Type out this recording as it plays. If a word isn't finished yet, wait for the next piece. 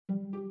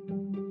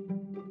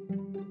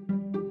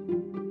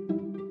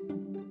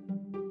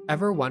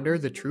Ever wonder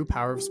the true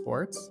power of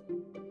sports?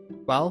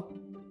 Well,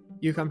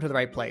 you come to the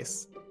right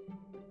place.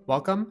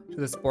 Welcome to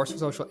the Sports for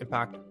Social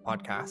Impact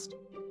podcast.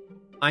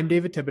 I'm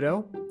David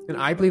Thibodeau, and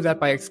I believe that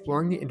by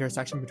exploring the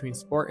intersection between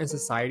sport and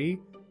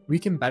society, we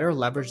can better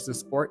leverage the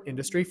sport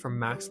industry for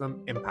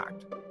maximum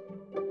impact.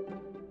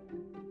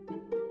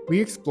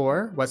 We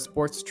explore what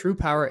sports' true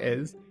power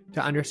is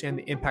to understand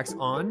the impacts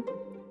on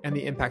and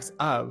the impacts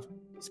of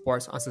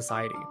sports on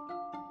society.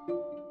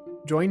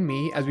 Join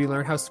me as we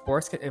learn how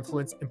sports can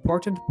influence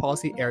important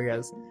policy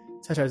areas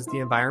such as the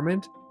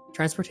environment,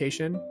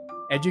 transportation,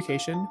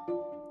 education,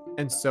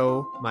 and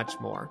so much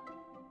more.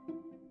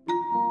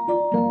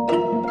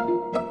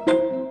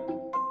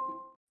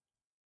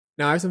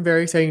 Now, I have some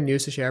very exciting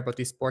news to share about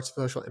the Sports for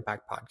Social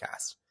Impact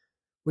podcast.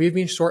 We have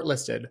been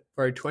shortlisted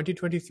for a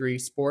 2023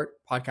 Sport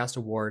Podcast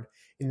Award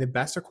in the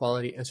Best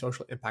Equality and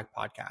Social Impact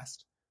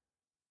podcast.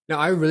 Now,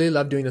 I really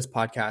love doing this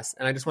podcast,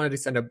 and I just wanted to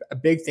send a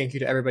big thank you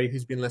to everybody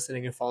who's been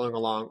listening and following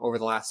along over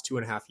the last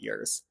 2.5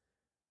 years.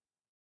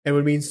 It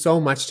would mean so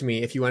much to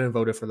me if you went and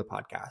voted for the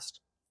podcast.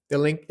 The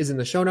link is in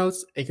the show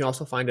notes, and you can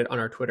also find it on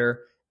our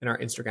Twitter and our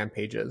Instagram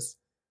pages.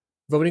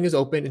 Voting is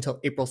open until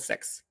April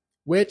 6th,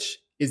 which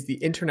is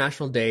the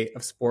International Day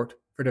of Sport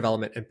for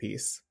Development and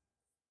Peace.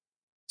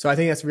 So I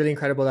think that's really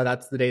incredible that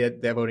that's the day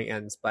that the voting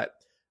ends. But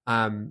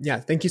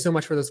thank you so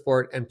much for the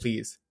support, and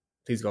please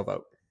go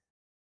vote.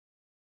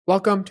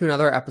 Welcome to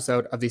another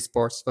episode of the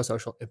Sports for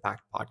Social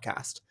Impact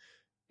podcast.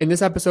 In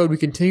this episode, we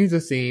continue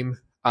the theme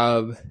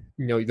of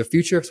the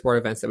future of sport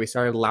events that we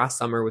started last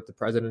summer with the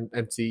president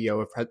and CEO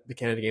of the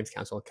Canada Games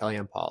Council,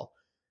 Kellyanne Paul.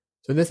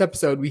 So in this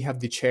episode, we have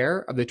the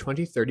chair of the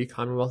 2030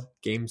 Commonwealth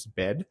Games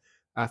bid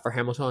for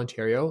Hamilton,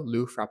 Ontario,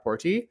 Lou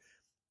Frapporti.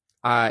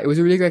 It was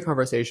a really great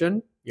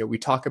conversation. We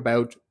talk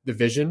about the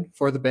vision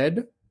for the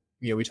bid.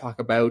 We talk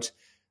about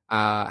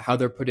how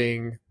they're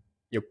putting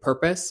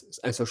purpose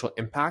and social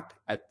impact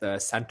at the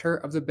center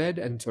of the bid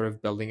and sort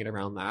of building it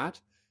around that.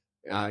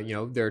 We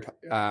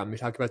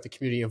talk about the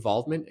community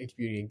involvement and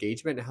community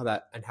engagement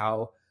and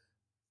how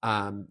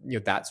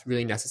that's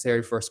really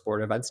necessary for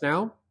sport events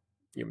now,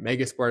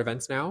 mega sport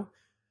events now.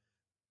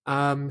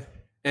 And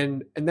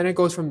then it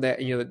goes from there,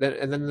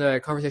 and then the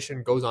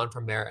conversation goes on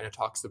from there, and it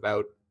talks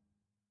about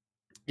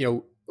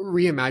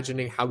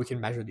reimagining how we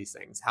can measure these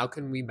things. How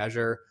can we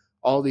measure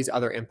all these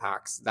other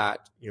impacts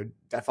that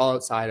that fall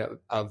outside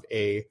of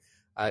a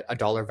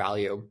dollar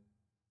value?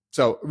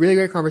 So really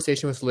great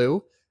conversation with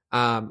Lou.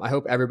 I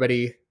hope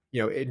everybody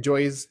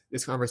enjoys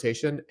this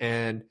conversation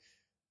and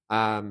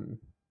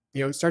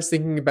starts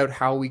thinking about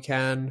how we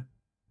can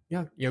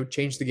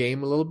change the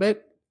game a little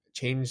bit,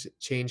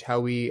 change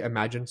how we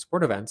imagine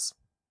sport events.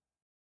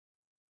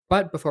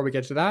 But before we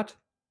get to that,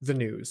 the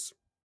news.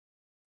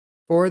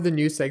 For the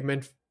news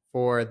segment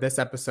for this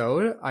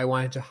episode, I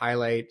wanted to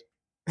highlight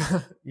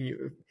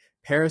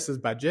Paris's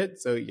budget.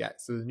 So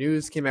the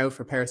news came out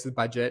for Paris's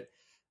budget,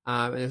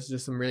 and there's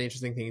just some really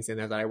interesting things in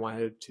there that I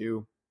wanted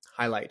to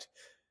highlight.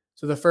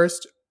 So the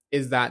first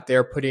is that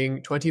they're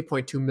putting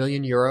 20.2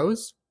 million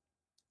euros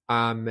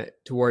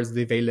towards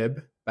the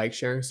Velib bike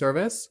sharing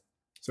service.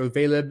 So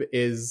Velib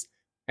is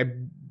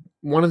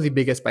one of the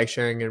biggest bike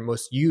sharing and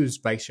most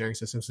used bike sharing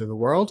systems in the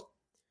world.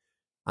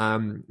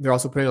 They're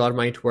also putting a lot of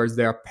money towards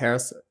their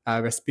Paris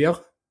Respire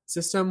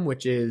system,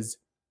 which is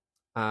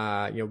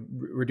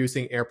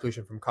reducing air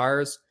pollution from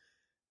cars,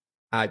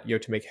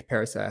 to make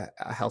Paris a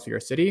healthier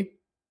city.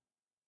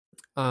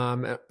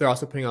 They're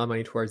also putting a lot of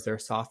money towards their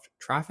soft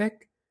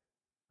traffic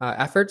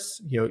efforts.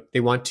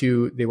 They want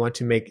to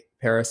make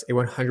Paris a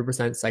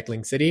 100%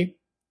 cycling city.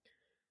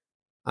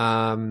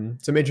 Some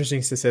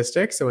interesting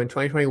statistics. So in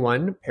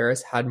 2021,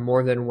 Paris had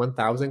more than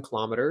 1,000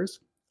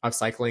 kilometers of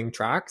cycling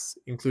tracks,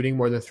 including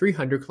more than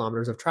 300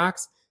 kilometers of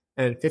tracks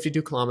and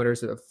 52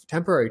 kilometers of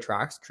temporary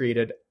tracks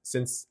created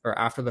since or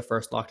after the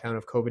first lockdown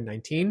of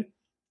COVID-19.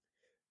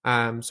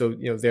 So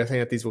they're saying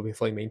that these will be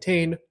fully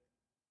maintained,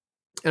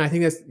 and I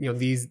think that's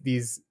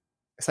these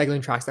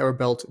cycling tracks that were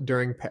built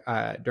during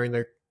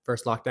the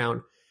first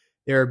lockdown,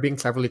 they're being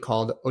cleverly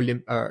called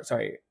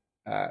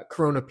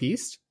Corona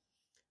Piste.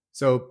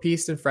 So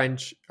piste in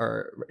French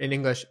or in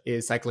English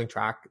is cycling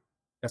track.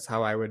 That's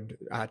how I would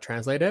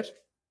translate it.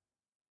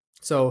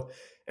 So,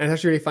 and it's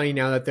actually really funny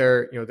now that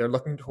they're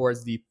looking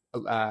towards the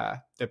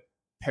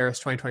Paris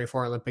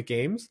 2024 Olympic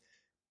Games.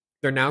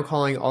 They're now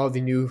calling all of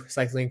the new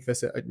cycling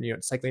tracks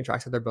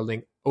that they're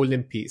building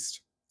Olympiste.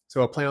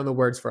 So a play on the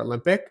words for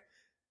Olympic.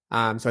 So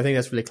I think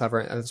that's really clever,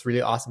 and it's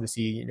really awesome to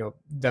see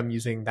them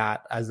using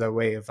that as a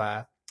way of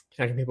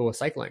connecting people with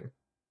cycling.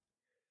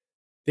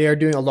 They are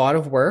doing a lot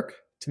of work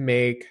to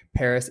make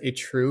Paris a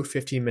true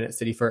 15-minute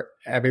city for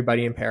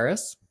everybody in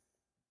Paris.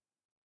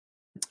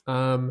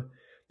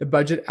 The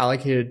budget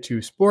allocated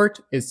to sport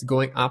is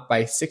going up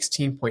by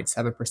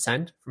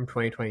 16.7% from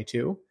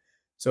 2022.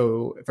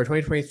 So for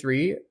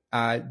 2023,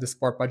 the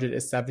sport budget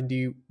is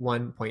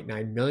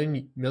 71.9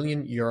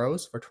 million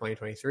euros for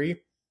 2023,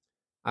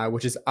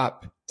 which is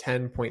up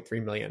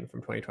 10.3 million from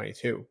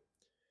 2022.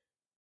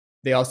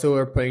 They also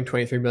are putting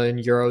 23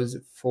 million euros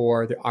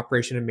for the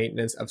operation and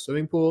maintenance of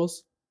swimming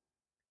pools.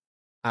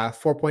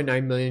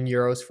 €4.9 million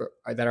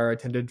that are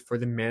intended for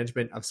the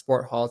management of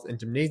sport halls and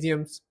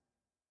gymnasiums.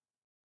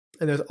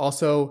 And there's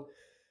also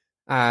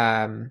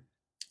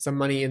some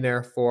money in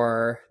there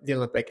for the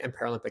Olympic and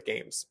Paralympic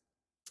Games.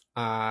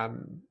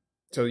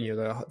 So,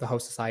 the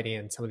host society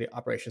and some of the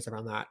operations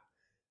around that.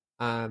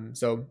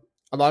 So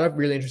a lot of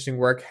really interesting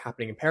work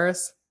happening in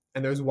Paris.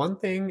 And there's one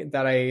thing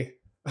that I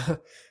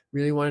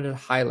really wanted to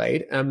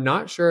highlight. And I'm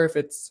not sure if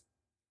it's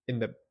in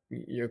the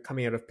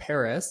coming out of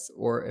Paris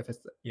or if it's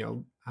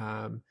the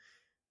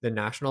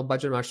national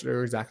budget. I'm not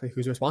sure exactly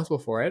who's responsible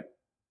for it,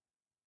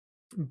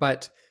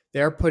 but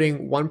they're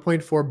putting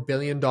 $1.4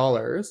 billion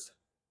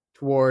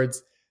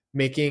towards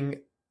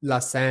making La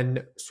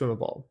Seine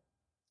swimmable.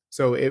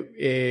 So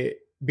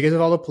because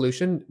of all the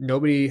pollution,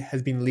 nobody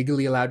has been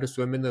legally allowed to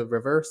swim in the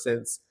river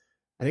since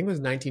I think it was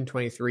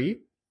 1923.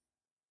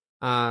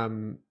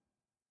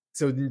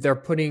 So they're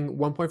putting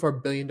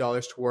 $1.4 billion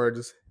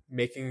towards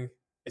making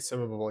it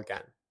swimmable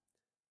again.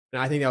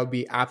 And I think that would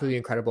be absolutely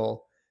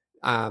incredible.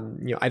 I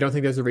don't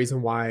think there's a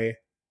reason why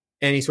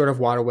any sort of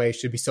waterway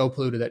should be so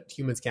polluted that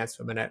humans can't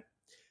swim in it.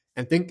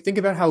 And think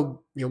about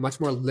how much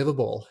more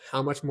livable,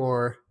 how much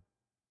more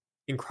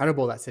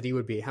incredible that city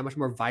would be, how much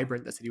more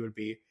vibrant the city would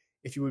be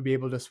if you would be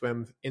able to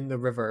swim in the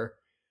river,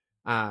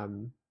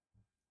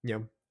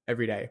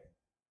 every day.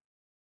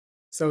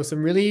 So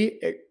some really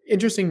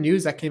interesting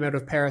news that came out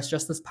of Paris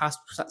just this past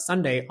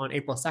Sunday on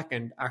April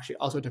 2nd actually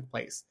also took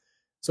place.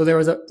 So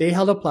they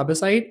held a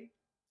plebiscite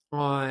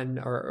on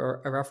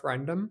or a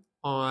referendum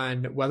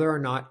on whether or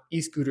not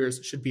e-scooters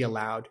should be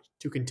allowed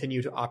to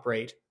continue to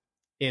operate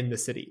in the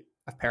city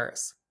of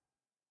Paris.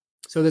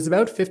 So there's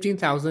about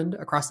 15,000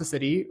 across the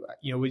city,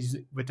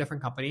 with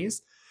different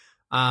companies.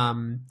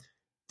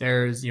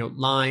 There's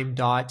Lime,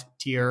 Dot,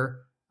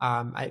 Tier,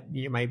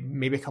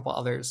 maybe a couple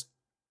others.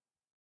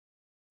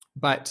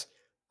 But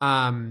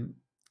there's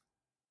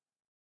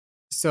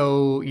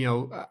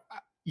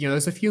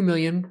a few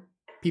million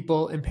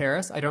people in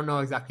Paris. I don't know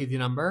exactly the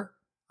number,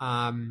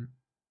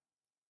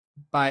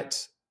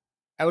 but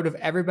out of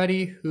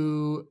everybody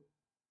who,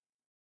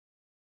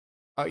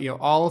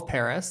 all of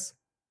Paris,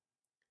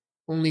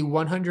 only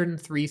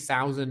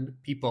 103,000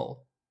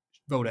 people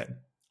voted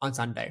on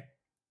Sunday.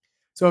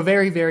 So a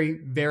very, very,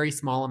 very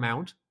small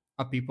amount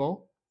of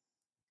people.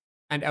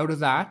 And out of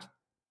that,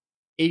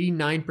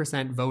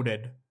 89%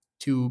 voted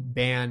to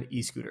ban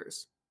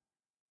e-scooters.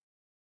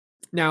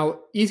 Now,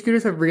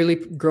 e-scooters have really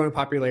grown in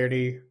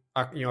popularity,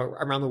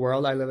 around the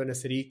world. I live in a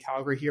city,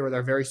 Calgary here, where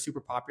they're very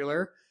super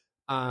popular.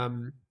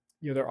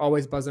 They're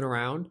always buzzing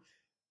around.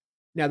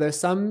 Now, there's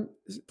some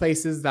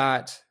places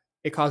that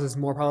it causes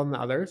more problem than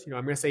others. I'm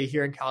going to say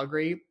here in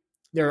Calgary,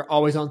 they're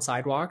always on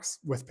sidewalks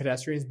with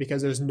pedestrians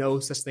because there's no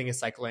such thing as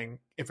cycling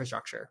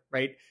infrastructure,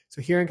 right?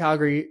 So here in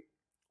Calgary,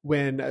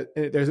 when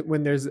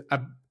there's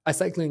a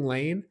cycling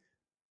lane,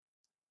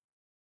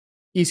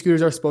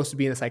 e-scooters are supposed to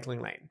be in the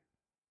cycling lane.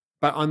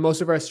 But on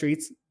most of our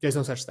streets, there's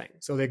no such thing.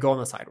 So they go on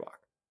the sidewalk.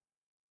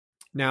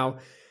 Now,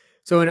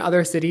 so in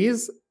other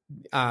cities,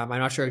 I'm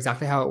not sure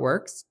exactly how it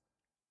works.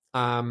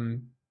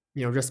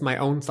 Just my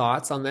own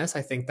thoughts on this.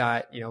 I think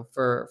that,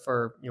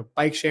 for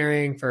bike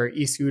sharing, for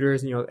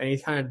e-scooters, any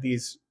kind of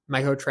these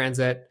micro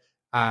transit,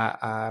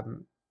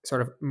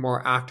 sort of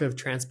more active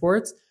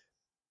transports,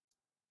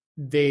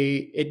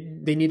 they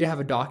need to have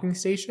a docking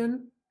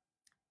station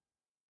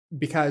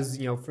because,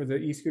 for the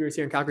e-scooters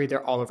here in Calgary,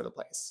 they're all over the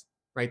place,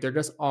 right? They're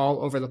just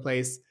all over the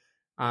place.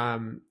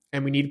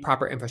 And we need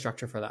proper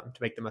infrastructure for them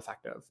to make them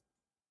effective.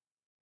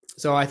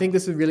 So I think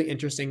this is really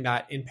interesting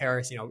that in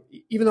Paris,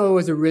 even though it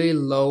was a really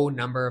low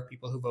number of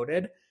people who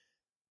voted,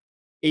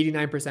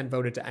 89%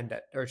 voted to end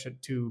it or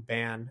to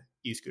ban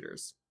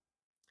e-scooters.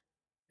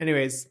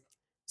 Anyways,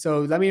 so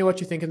let me know what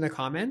you think in the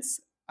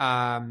comments.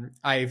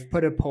 I've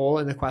put a poll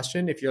in the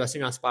question. If you're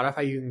listening on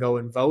Spotify, you can go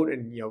and vote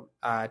and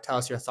tell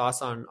us your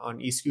thoughts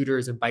on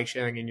e-scooters and bike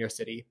sharing in your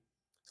city.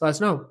 So let us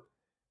know.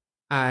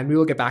 And we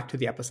will get back to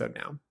the episode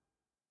now.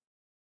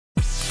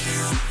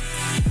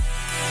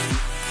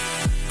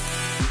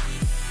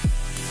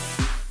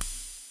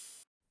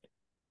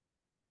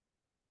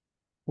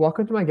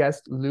 Welcome to my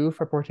guest, Lou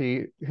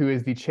Frapporti, who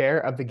is the chair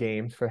of the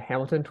Games for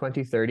Hamilton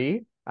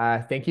 2030.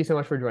 Thank you so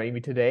much for joining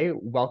me today.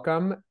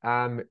 Welcome.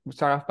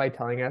 Start off by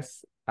telling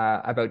us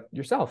about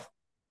yourself.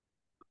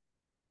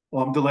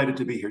 Well, I'm delighted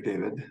to be here,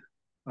 David.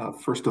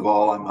 First of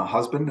all, I'm a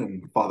husband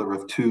and father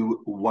of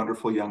two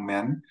wonderful young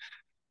men.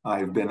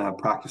 I've been a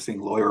practicing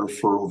lawyer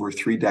for over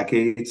 3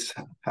 decades,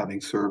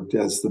 having served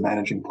as the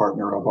managing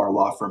partner of our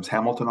law firm's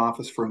Hamilton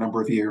office for a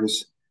number of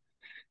years.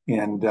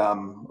 And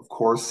of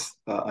course,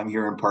 I'm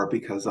here in part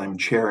because I'm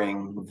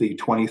chairing the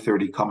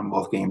 2030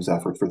 Commonwealth Games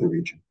effort for the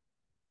region.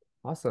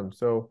 Awesome.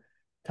 So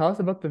tell us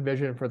about the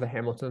vision for the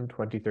Hamilton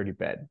 2030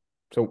 bid.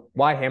 So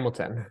why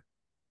Hamilton?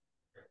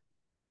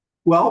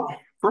 Well,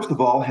 first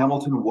of all,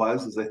 Hamilton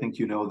was, as I think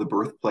you know, the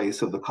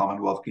birthplace of the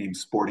Commonwealth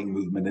Games sporting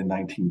movement in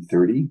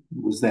 1930.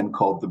 It was then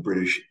called the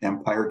British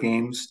Empire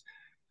Games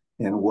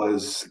and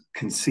was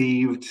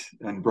conceived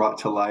and brought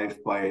to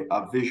life by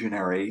a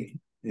visionary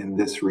in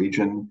this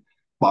region,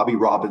 Bobby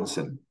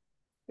Robinson.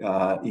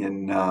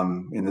 in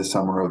the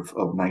summer of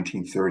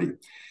 1930.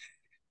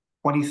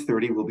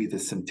 2030 will be the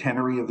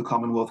centenary of the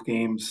Commonwealth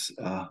Games.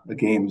 The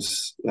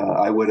Games,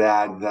 I would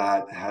add,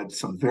 that had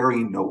some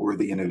very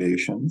noteworthy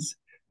innovations.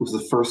 It was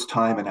the first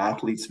time an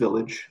athletes'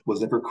 village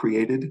was ever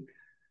created.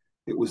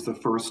 It was the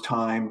first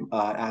time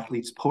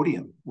athletes'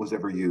 podium was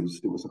ever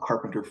used. It was a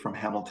carpenter from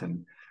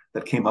Hamilton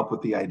that came up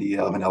with the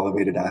idea of an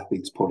elevated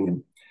athletes'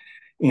 podium.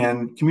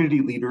 And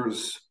community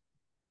leaders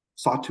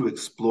sought to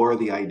explore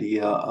the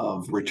idea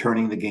of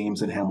returning the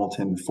Games in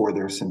Hamilton for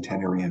their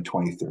centenary in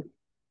 2030.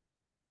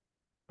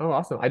 Oh,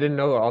 awesome. I didn't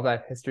know all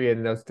that history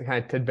and those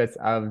kind of tidbits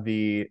of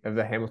the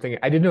Hamilton.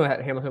 I didn't know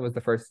that Hamilton was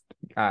the first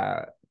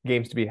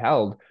games to be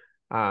held.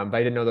 But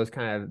I didn't know those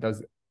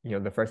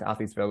the first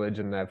athletes village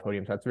and the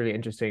podium. So that's really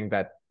interesting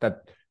that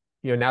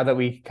now that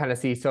we kind of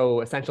see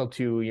so essential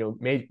to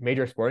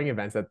major sporting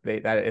events that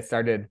it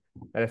started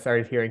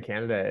here in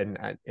Canada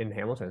and in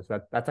Hamilton.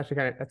 So that's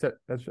actually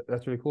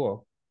that's really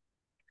cool.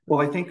 Well,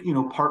 I think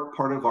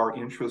part of our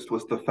interest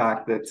was the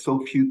fact that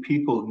so few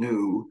people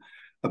knew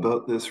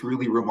about this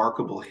really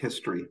remarkable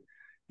history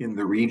in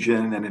the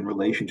region and in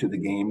relation to the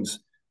games.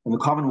 And the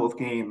Commonwealth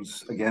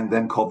Games, again,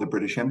 then called the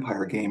British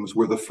Empire Games,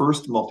 were the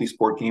first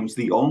multi-sport games,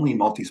 the only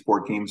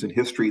multi-sport games in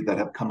history that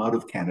have come out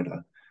of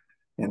Canada,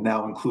 and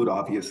now include,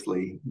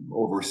 obviously,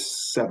 over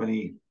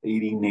 70,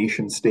 80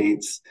 nation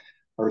states,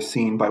 are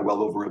seen by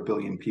well over 1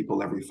 billion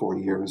people every 4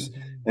 years.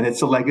 Mm-hmm. And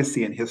it's a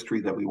legacy and history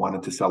that we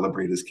wanted to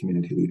celebrate as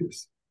community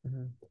leaders.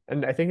 Mm-hmm.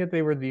 And I think that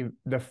they were the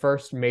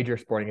first major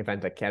sporting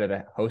event that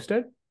Canada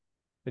hosted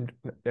in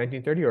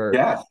 1930 or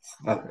Yes,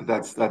 okay.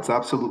 that's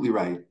absolutely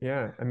right.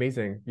 Yeah,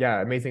 amazing.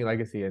 Yeah, amazing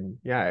legacy. And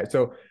yeah,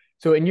 so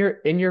in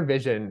your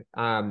vision,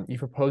 you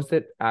proposed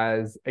it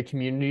as a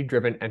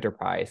community-driven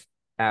enterprise,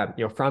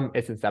 from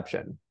its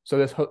inception.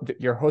 So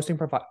your hosting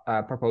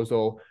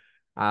proposal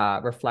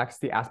reflects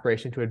the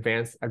aspiration to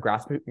advance a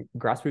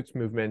grassroots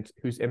movement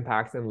whose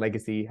impacts and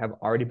legacy have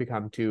already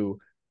become to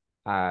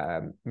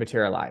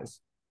materialize.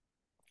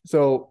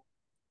 So,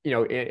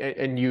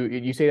 and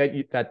you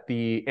say that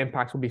the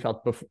impacts will be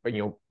felt before,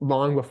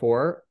 long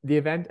before the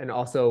event and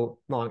also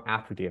long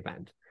after the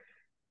event.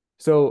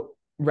 So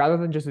rather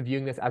than just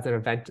viewing this as an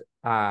event,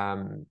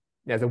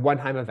 as a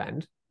one-time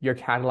event, you're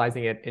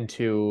catalyzing it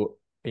into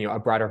a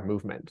broader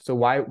movement. So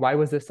why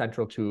was this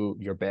central to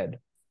your bid?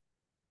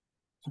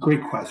 It's a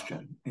great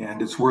question.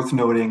 And it's worth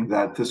noting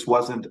that this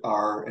wasn't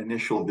our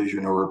initial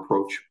vision or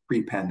approach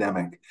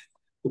pre-pandemic.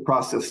 The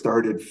process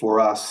started for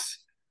us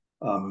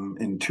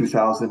in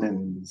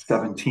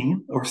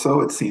 2017 or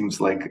so. It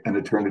seems like an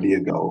eternity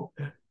ago.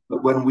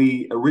 But when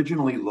we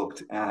originally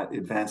looked at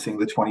advancing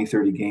the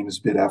 2030 Games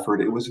bid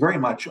effort, it was very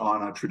much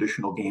on a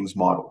traditional games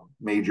model,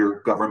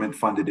 major government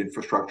funded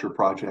infrastructure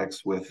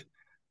projects with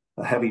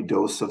a heavy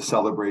dose of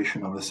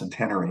celebration on the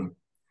centenary.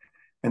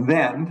 And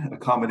then a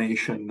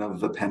combination of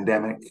the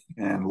pandemic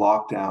and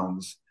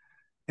lockdowns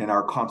and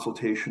our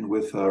consultation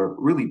with a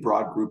really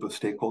broad group of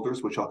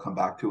stakeholders, which I'll come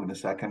back to in a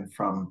second,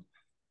 from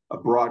a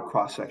broad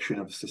cross section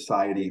of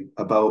society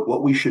about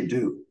what we should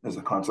do as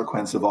a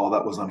consequence of all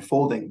that was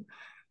unfolding,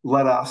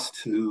 led us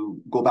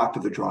to go back to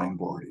the drawing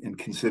board and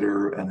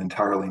consider an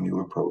entirely new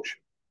approach.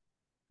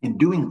 In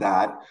doing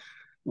that,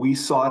 we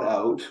sought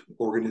out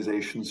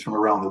organizations from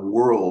around the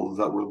world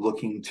that were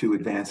looking to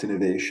advance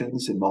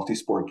innovations in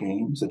multi-sport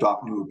games,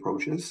 adopt new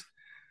approaches.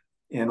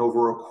 And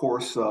over a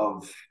course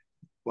of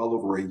well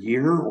over a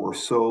year or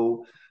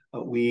so,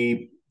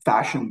 we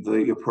fashioned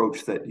the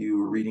approach that you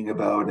were reading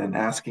about and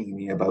asking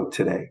me about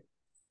today.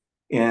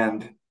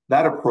 And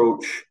that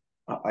approach,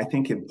 I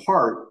think in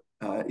part,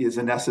 is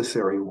a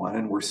necessary one.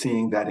 And we're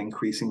seeing that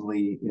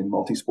increasingly in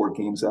multi-sport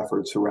games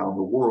efforts around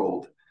the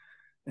world.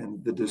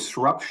 And the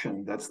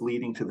disruption that's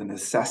leading to the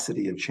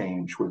necessity of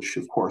change, which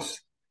of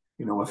course,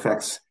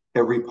 affects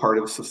every part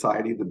of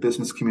society. The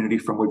business community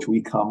from which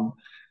we come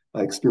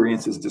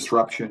experiences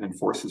disruption and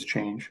forces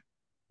change.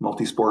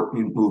 Multi-sport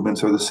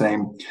movements are the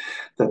same.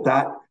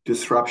 That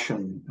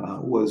disruption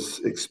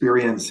was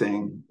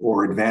experiencing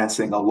or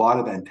advancing a lot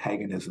of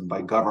antagonism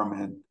by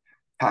government,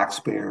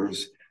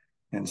 taxpayers,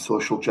 and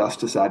social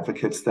justice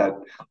advocates. That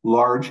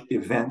large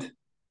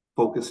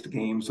event-focused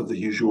games of the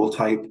usual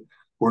type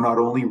were not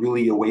only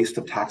really a waste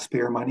of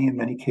taxpayer money in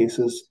many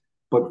cases,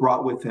 but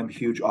brought with them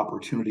huge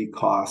opportunity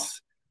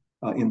costs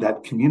in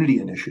that community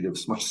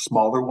initiatives, much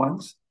smaller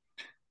ones,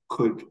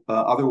 could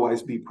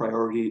otherwise be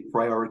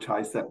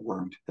prioritized that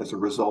weren't as a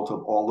result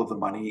of all of the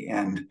money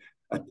and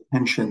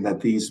attention that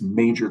these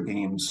major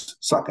games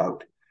suck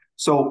out.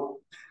 So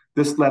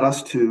this led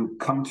us to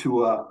come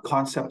to a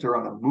concept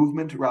around a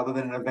movement rather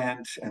than an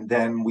event. And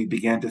then we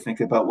began to think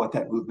about what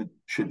that movement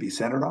should be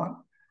centered on.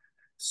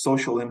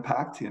 Social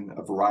impact in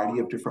a variety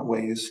of different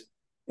ways.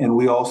 And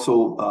we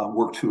also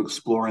work to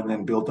explore and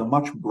then build a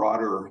much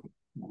broader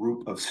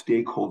group of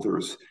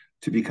stakeholders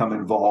to become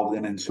involved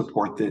and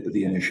support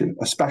the initiative,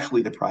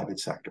 especially the private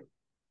sector.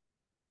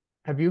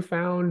 Have you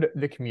found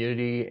the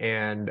community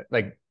and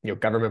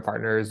government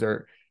partners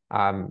or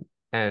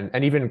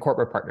and even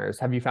corporate partners,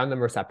 have you found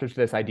them receptive to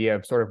this idea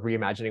of sort of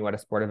reimagining what a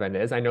sport event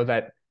is? I know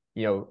that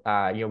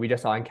we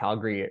just saw in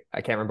Calgary,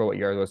 I can't remember what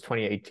year it was,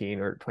 2018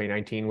 or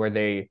 2019, where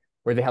they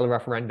held a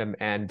referendum,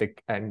 and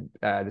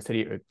the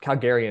city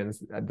Calgarians,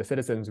 the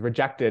citizens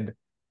rejected,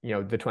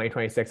 the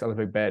 2026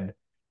 Olympic bid.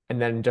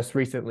 And then just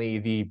recently,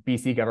 the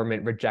BC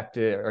government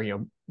rejected,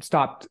 or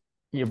stopped,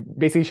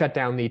 basically shut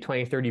down the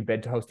 2030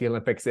 bid to host the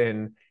Olympics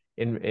in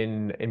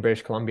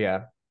British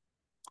Columbia.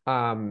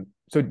 So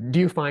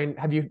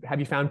have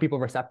you found people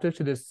receptive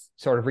to this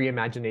sort of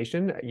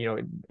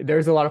reimagination?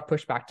 There's a lot of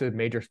pushback to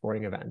major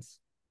sporting events.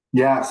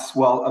 Yes,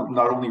 well,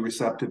 not only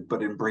receptive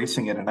but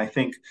embracing it, and I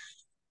think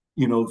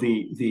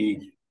the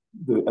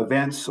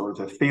events or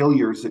the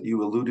failures that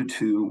you alluded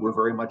to were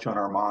very much on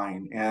our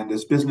mind. And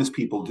as business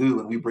people do,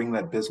 and we bring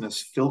that business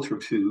filter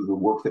to the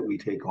work that we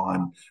take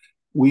on,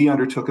 we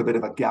undertook a bit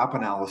of a gap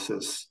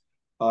analysis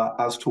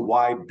as to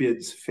why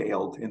bids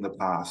failed in the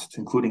past,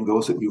 including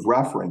those that you've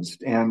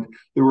referenced. And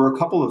there were a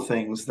couple of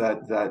things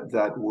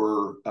that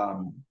were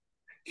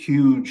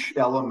huge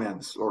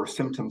elements or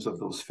symptoms of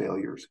those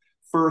failures.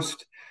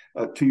 First,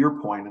 to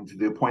your point, and to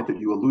the point that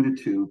you alluded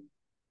to,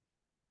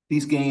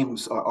 these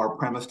games are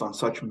premised on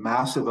such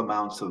massive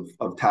amounts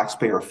of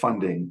taxpayer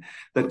funding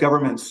that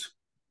governments,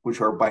 which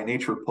are by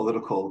nature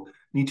political,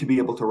 need to be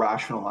able to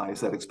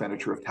rationalize that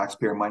expenditure of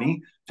taxpayer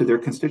money to their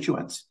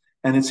constituents.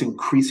 And it's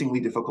increasingly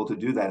difficult to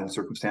do that in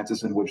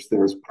circumstances in which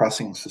there's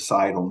pressing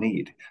societal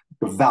need.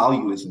 The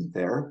value isn't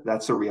there.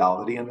 That's a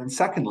reality. And then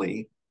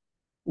secondly,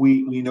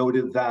 we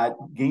noted that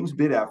games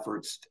bid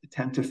efforts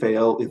tend to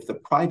fail if the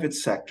private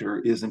sector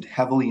isn't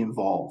heavily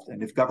involved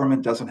and if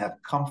government doesn't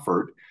have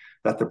comfort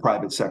that the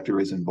private sector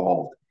is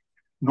involved.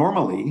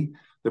 Normally,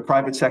 the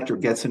private sector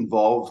gets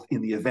involved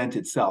in the event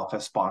itself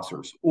as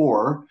sponsors,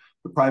 or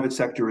the private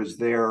sector is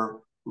there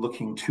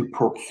looking to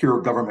procure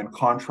government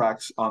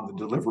contracts on the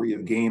delivery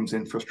of games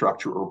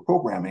infrastructure or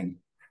programming.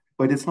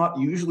 But it's not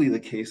usually the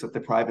case that the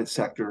private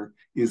sector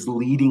is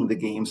leading the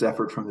games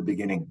effort from the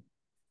beginning.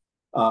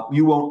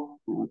 You won't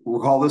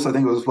recall this, I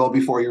think it was well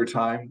before your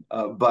time,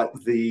 but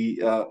the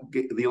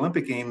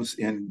Olympic Games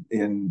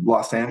in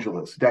Los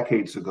Angeles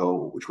decades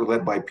ago, which were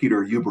led by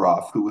Peter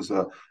Ueberroth, who was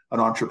an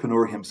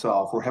entrepreneur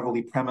himself, were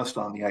heavily premised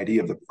on the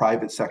idea of the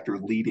private sector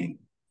leading.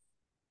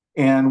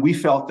 And we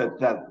felt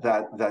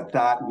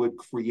that would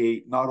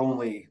create not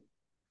only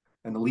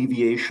an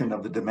alleviation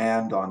of the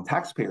demand on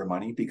taxpayer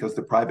money, because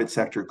the private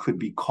sector could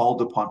be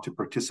called upon to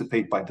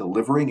participate by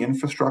delivering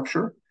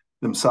infrastructure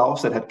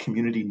themselves that had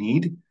community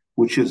need,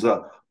 which is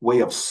a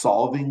way of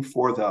solving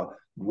for the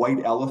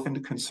white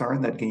elephant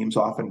concern that games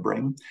often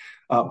bring,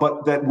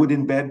 but that would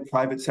embed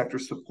private sector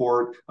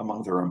support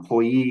among their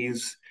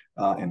employees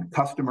and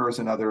customers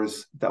and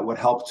others that would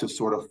help to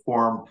sort of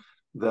form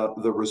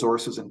the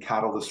resources and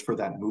catalysts for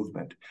that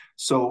movement.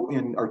 So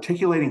in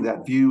articulating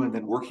that view and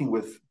then working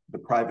with the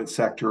private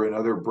sector and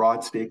other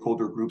broad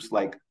stakeholder groups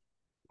like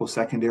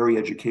post-secondary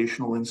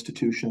educational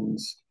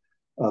institutions,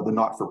 the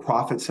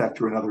not-for-profit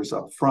sector and others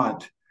up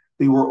front,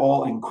 they were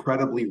all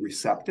incredibly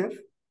receptive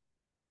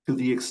to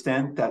the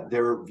extent that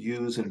their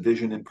views and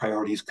vision and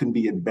priorities can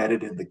be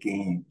embedded in the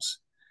games.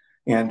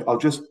 And I'll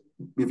just,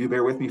 if you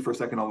bear with me for a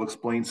second, I'll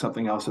explain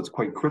something else that's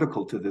quite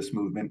critical to this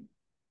movement.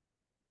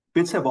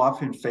 Bids have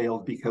often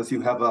failed because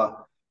you have a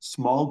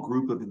small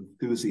group of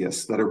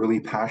enthusiasts that are really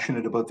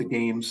passionate about the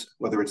games,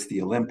 whether it's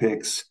the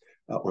Olympics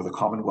or the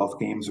Commonwealth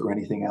Games or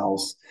anything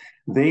else.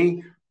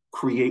 They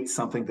create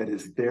something that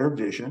is their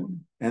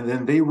vision, and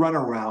then they run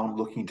around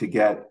looking to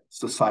get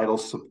societal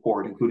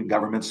support, including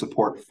government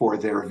support for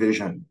their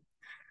vision.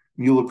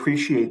 You'll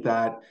appreciate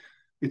that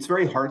it's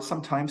very hard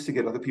sometimes to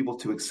get other people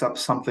to accept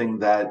something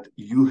that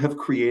you have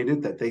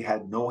created that they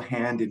had no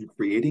hand in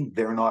creating,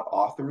 they're not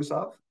authors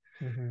of.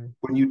 Mm-hmm.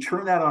 When you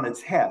turn that on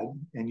its head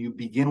and you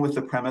begin with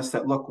the premise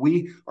that, look,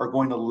 we are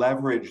going to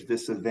leverage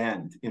this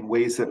event in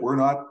ways that we're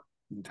not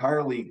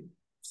entirely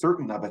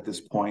certain of at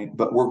this point,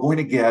 but we're going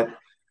to get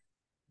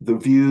the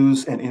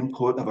views and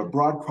input of a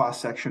broad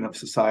cross-section of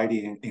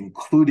society,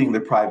 including the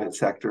private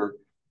sector,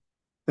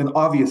 then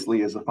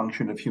obviously as a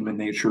function of human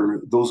nature,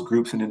 those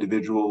groups and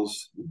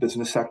individuals, the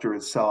business sector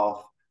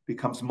itself,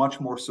 becomes much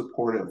more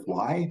supportive.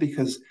 Why?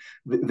 Because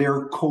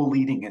they're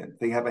co-leading it.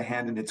 They have a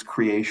hand in its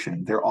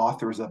creation. They're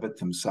authors of it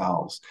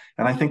themselves.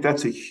 And I think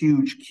that's a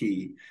huge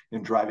key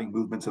in driving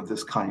movements of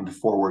this kind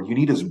forward. You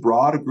need as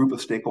broad a group of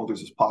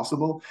stakeholders as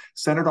possible,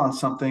 centered on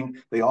something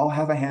they all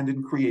have a hand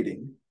in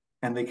creating,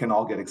 and they can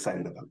all get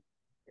excited about.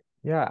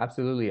 Yeah,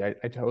 absolutely. I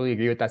totally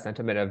agree with that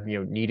sentiment of,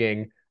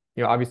 needing,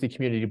 obviously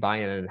community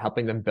buy-in and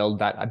helping them build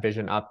that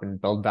vision up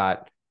and build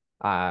that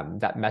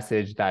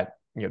message that,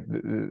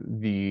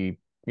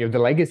 the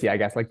legacy, I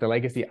guess, like the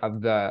legacy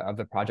of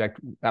the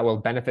project that will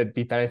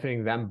be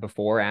benefiting them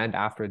before and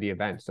after the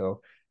event.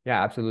 So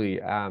yeah, absolutely.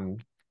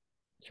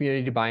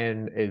 Community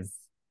buy-in is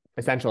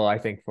essential, I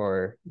think,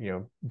 for,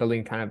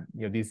 building kind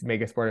of, these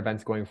mega sport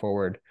events going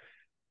forward.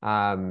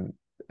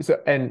 So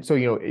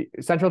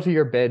central to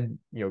your bid,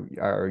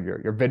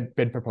 or your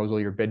bid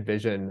proposal, your bid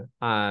vision,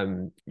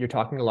 you're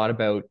talking a lot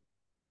about,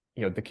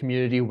 the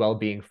community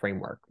well-being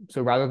framework.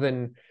 So rather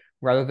than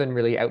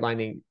really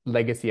outlining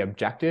legacy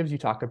objectives, you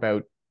talk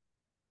about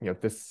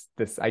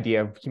this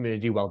idea of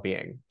community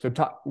well-being. So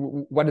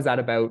what is that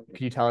about?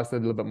 Could you tell us a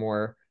little bit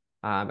more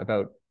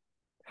about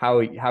how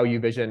you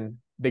vision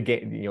the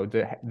game,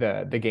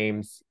 the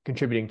games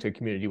contributing to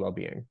community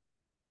well-being?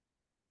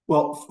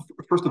 Well,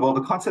 first of all,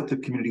 the concept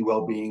of community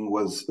well-being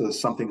was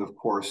something, of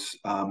course,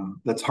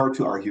 that's hard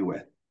to argue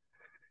with.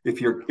 If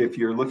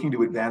you're looking to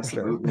For advance the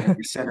sure. movement,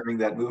 you're centering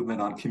that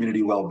movement on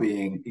community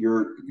well-being,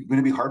 you're going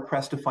to be hard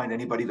pressed to find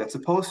anybody that's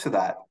opposed to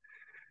that.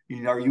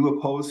 Are you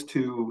opposed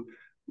to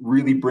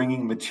really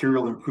bringing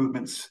material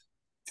improvements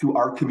to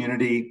our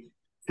community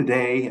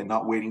today and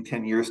not waiting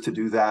 10 years to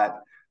do that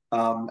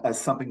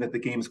as something that the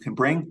games can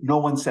bring? No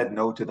one said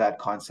no to that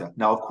concept.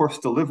 Now, of course,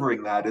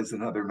 delivering that is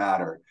another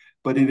matter,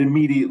 but it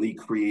immediately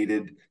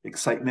created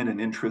excitement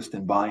and interest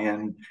and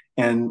buy-in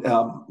and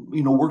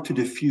work to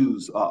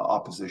diffuse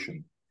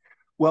opposition.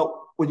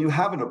 Well, when you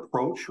have an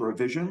approach or a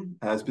vision,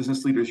 as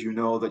business leaders, you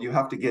know that you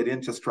have to get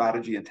into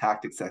strategy and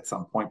tactics at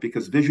some point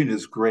because vision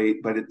is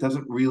great, but it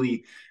doesn't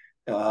really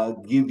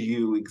give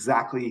you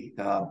exactly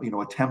a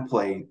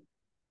template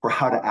for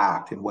how to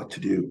act and what to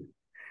do.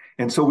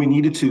 And so we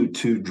needed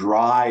to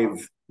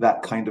drive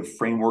that kind of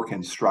framework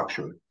and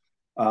structure.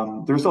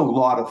 There's a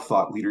lot of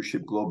thought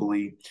leadership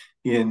globally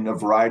in a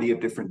variety of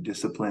different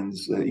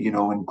disciplines,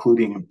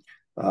 including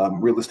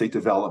real estate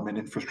development,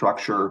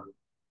 infrastructure,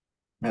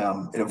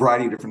 in a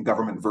variety of different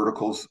government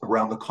verticals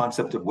around the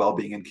concept of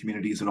well-being in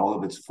communities in all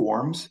of its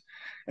forms.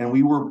 And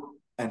we were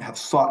and have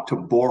sought to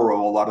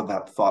borrow a lot of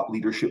that thought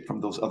leadership from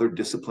those other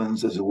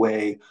disciplines as a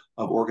way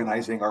of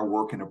organizing our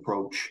work and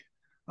approach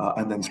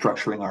and then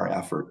structuring our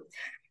effort.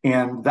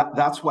 And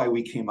that's why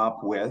we came up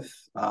with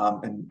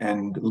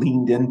and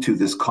leaned into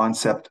this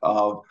concept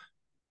of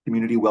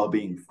community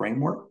well-being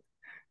framework.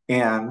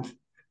 And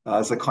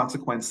as a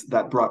consequence,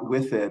 that brought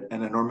with it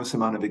an enormous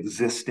amount of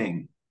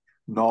existing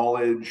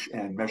knowledge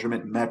and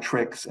measurement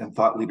metrics and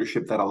thought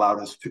leadership that allowed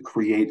us to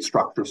create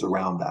structures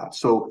around that.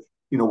 So,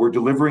 we're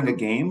delivering a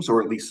games,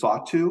 or at least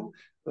sought to.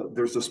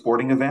 There's a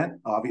sporting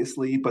event,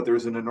 obviously, but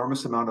there's an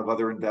enormous amount of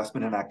other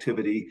investment and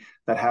activity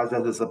that has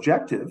as its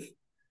objective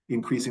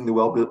increasing the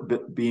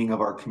well-being of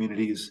our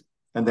communities.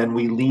 And then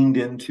we leaned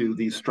into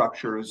these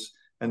structures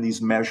and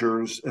these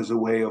measures as a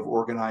way of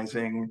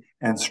organizing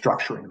and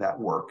structuring that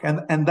work.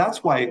 And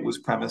that's why it was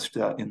premised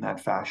in that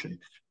fashion.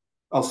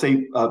 I'll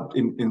say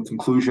in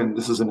conclusion,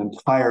 this is an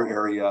entire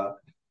area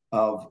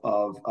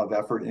of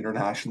effort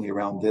internationally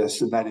around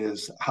this, and that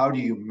is how do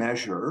you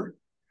measure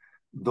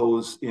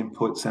those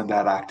inputs and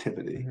that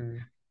activity? Mm-hmm.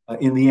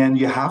 In the end,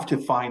 you have to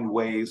find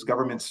ways.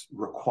 Governments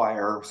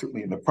require,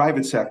 certainly in the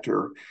private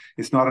sector,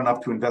 it's not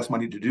enough to invest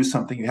money to do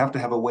something. You have to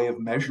have a way of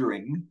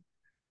measuring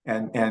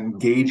and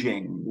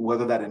gauging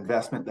whether that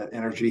investment, that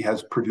energy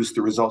has produced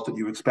the result that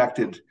you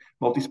expected.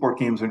 Multi-sport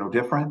games are no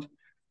different.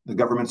 The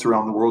governments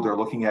around the world are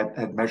looking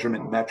at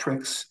measurement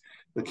metrics.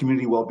 The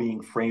community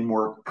well-being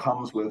framework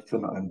comes with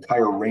an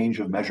entire range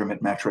of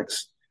measurement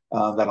metrics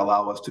that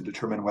allow us to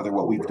determine whether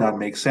what we've done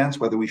makes sense,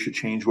 whether we should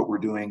change what we're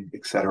doing,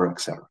 et cetera, et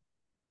cetera.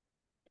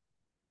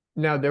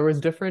 Now, there was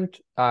different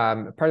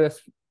part of this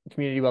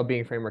community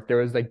well-being framework. There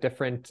was like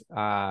different,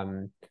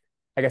 I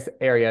guess,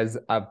 areas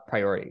of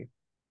priority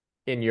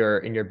in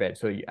your bid.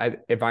 So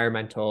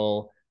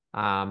environmental,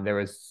 there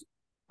was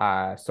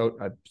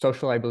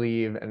social, I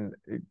believe, and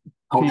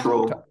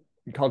cultural.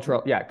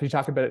 Yeah, could you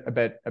talk a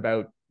bit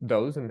about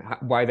those and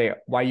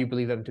why you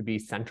believe them to be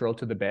central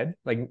to the bid?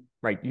 Like,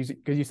 right,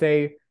 because you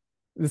say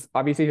this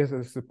obviously is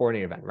a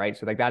supporting event, right?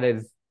 So like that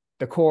is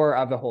the core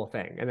of the whole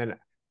thing, and then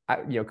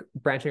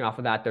branching off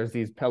of that, there's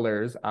these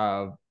pillars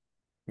of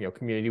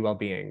community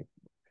well-being.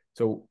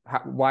 So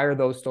why are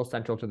those still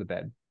central to the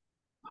bid?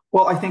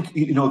 Well, I think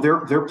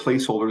they're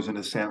placeholders in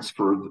a sense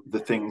for the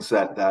things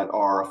that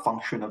are a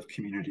function of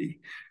community.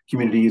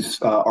 Communities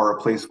are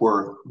a place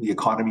where the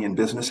economy and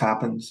business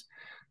happens.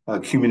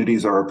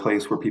 Communities are a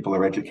place where people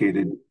are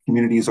educated.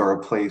 Communities are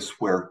a place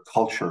where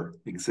culture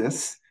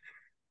exists.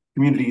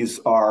 Communities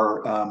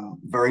are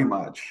very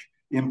much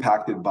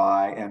impacted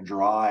by and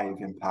drive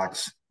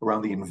impacts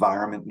around the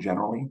environment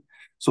generally.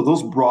 So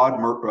those broad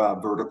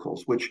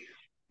verticals, which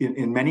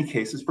in many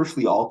cases,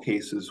 virtually all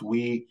cases,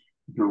 we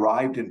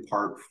derived in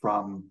part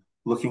from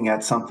looking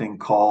at something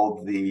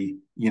called the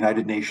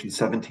United Nations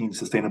 17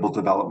 Sustainable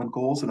Development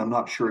Goals. And I'm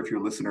not sure if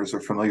your listeners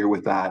are familiar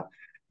with that,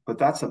 but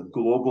that's a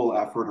global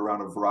effort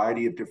around a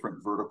variety of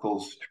different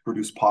verticals to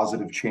produce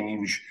positive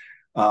change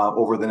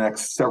over the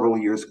next several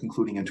years,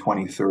 concluding in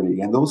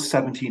 2030. And those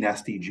 17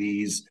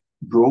 SDGs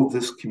drove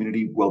this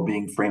community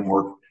well-being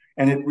framework.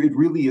 And it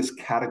really is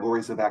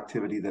categories of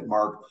activity that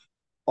mark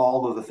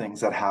all of the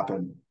things that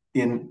happen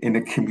in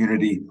a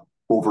community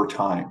over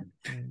time.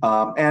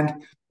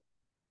 And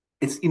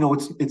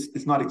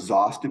it's not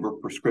exhaustive or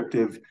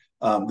prescriptive.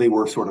 They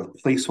were sort of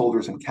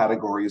placeholders and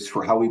categories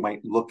for how we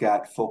might look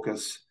at,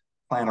 focus,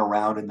 plan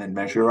around, and then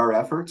measure our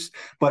efforts.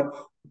 But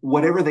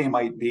whatever they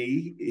might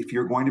be, if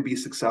you're going to be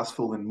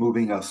successful in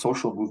moving a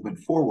social movement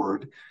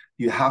forward,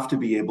 you have to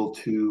be able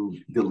to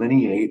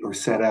delineate or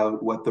set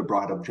out what the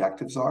broad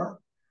objectives are.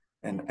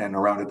 and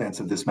around events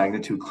of this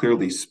magnitude,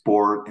 clearly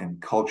sport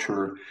and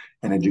culture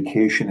and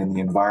education and the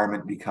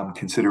environment become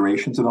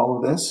considerations in all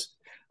of this.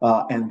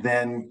 And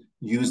then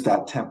use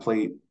that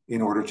template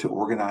in order to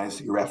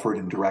organize your effort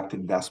and direct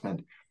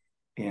investment.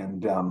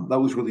 And that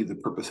was really the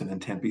purpose and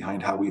intent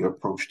behind how we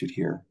approached it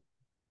here.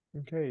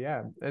 Okay,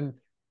 yeah. And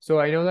so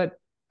I know that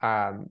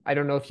I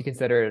don't know if you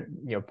consider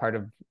it, part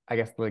of, I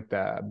guess, like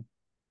the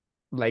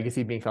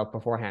legacy being felt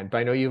beforehand, but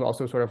I know you've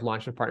also sort of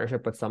launched a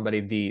partnership with somebody,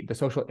 the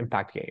social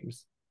impact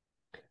games.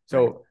 Right.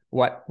 So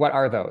what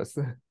are those?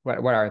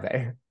 What are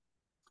they?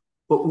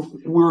 But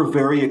we're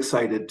very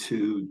excited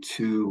to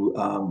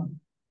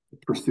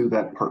pursue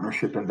that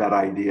partnership and that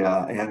idea.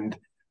 And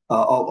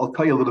I'll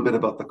tell you a little bit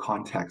about the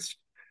context.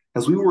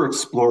 As we were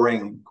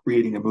exploring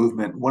creating a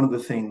movement, one of the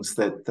things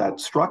that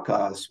struck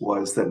us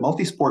was that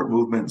multi-sport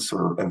movements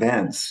or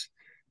events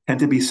tend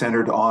to be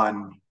centered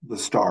on the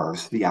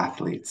stars, the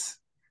athletes.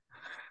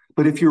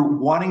 But if you're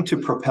wanting to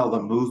propel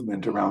a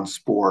movement around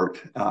sport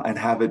and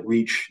have it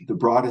reach the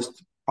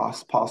broadest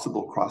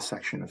possible cross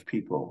section of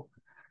people,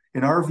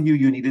 in our view,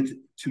 you needed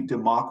to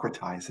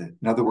democratize it.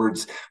 In other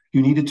words,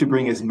 you needed to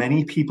bring as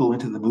many people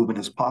into the movement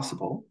as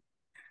possible,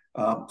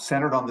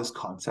 centered on this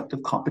concept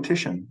of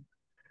competition.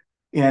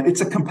 And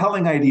it's a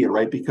compelling idea,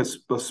 right?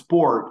 Because the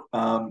sport,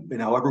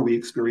 and however we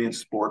experience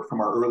sport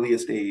from our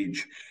earliest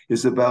age,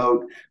 is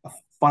about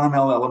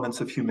fundamental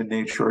elements of human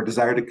nature, our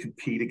desire to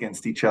compete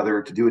against each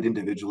other, to do it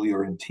individually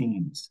or in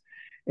teams.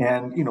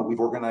 And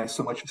we've organized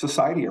so much of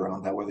society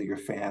around that, whether you're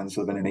fans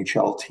of an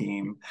NHL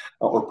team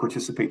or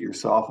participate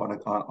yourself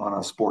on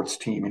a sports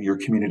team in your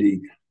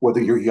community,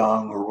 whether you're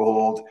young or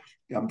old.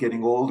 I'm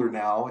getting older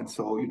now, and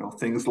so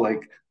things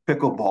like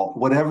pickleball,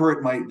 whatever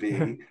it might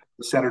be,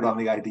 centered on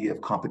the idea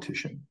of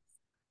competition.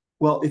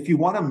 Well, if you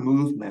want a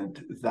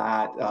movement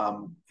that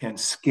can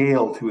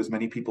scale to as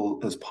many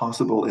people as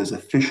possible, as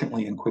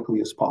efficiently and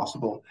quickly as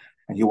possible,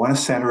 and you want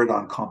to center it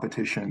on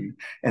competition,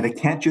 and it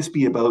can't just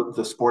be about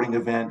the sporting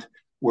event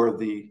where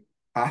the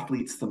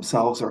athletes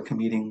themselves are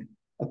competing,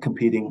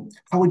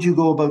 how would you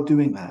go about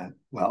doing that?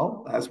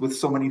 Well, as with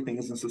so many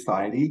things in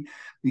society,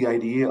 the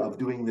idea of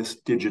doing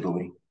this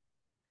digitally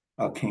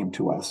came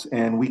to us.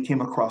 And we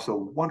came across a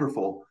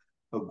wonderful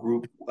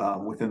group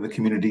within the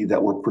community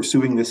that were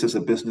pursuing this as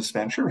a business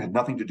venture. It had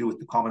nothing to do with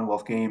the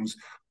Commonwealth Games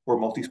or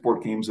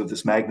multi-sport games of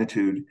this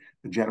magnitude,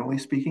 generally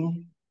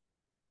speaking.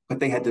 But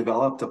they had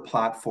developed a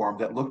platform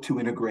that looked to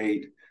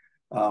integrate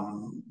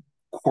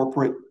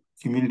corporate,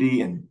 community,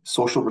 and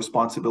social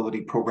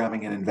responsibility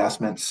programming and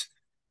investments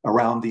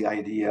around the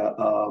idea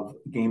of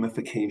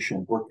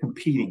gamification or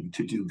competing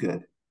to do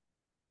good.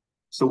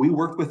 So we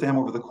worked with them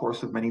over the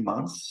course of many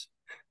months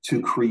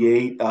to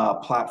create a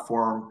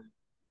platform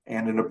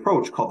and an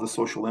approach called the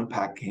social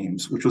impact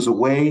games, which was a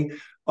way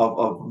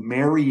of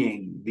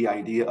marrying the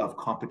idea of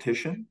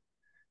competition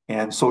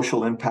and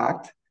social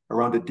impact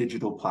around a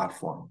digital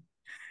platform.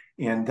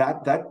 And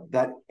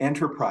that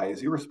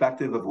enterprise,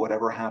 irrespective of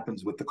whatever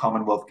happens with the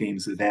Commonwealth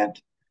Games event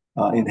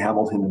in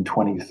Hamilton in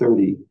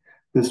 2030,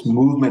 this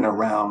movement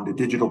around a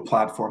digital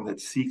platform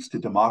that seeks to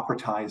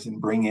democratize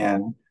and bring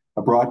in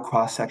a broad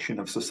cross section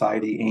of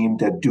society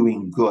aimed at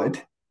doing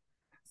good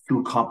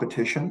through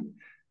competition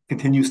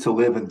continues to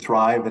live and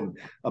thrive. And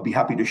I'll be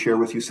happy to share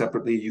with you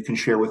separately. You can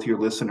share with your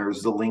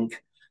listeners the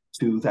link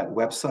to that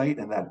website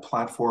and that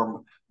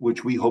platform,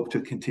 which we hope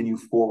to continue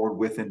forward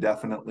with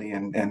indefinitely,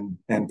 and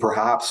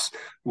perhaps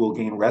will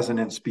gain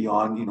resonance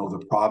beyond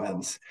the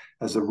province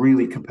as a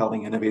really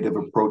compelling, innovative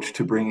approach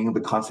to bringing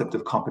the concept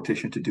of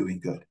competition to doing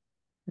good.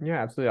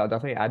 Yeah, absolutely. I'll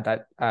definitely add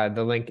that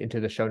the link into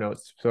the show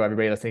notes so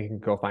everybody listening can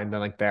go find the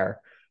link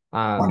there.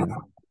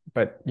 Wonderful.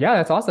 But yeah,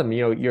 that's awesome.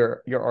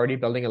 You're already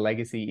building a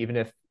legacy, even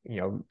if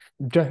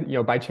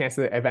just by chance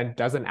the event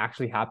doesn't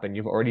actually happen.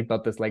 You've already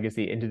built this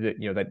legacy into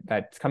the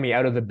that's coming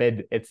out of the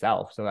bid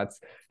itself. So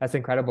that's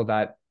incredible.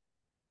 That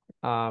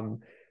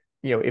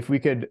if we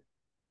could,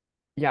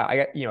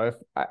 yeah, if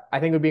I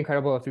think it would be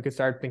incredible if we could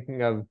start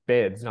thinking of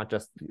bids, not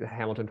just the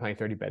Hamilton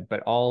 2030 bid,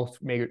 but all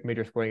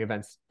major sporting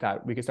events,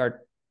 that we could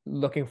start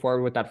looking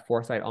forward with that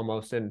foresight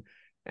almost, and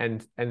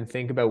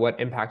think about what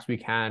impacts we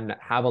can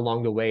have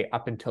along the way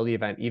up until the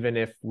event, even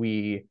if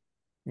we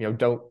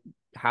don't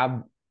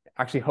have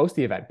actually host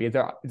the event,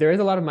 because there is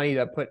a lot of money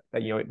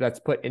that's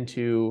put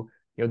into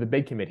the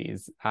bid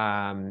committees.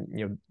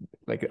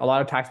 Like a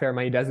lot of taxpayer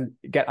money doesn't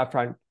get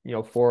upfront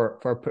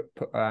for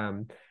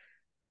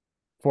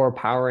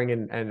powering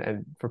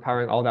and for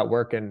powering all that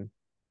work and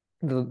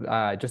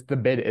just the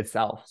bid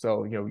itself.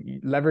 So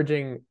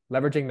leveraging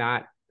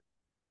that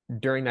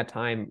during that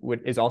time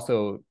is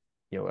also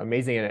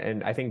amazing,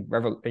 and I think I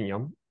want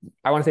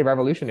to say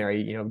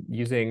revolutionary,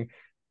 using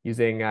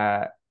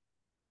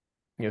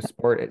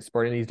sport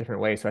in these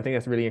different ways. So I think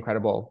that's really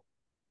incredible.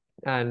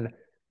 And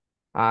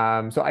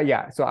I'm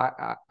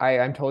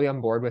totally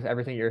on board with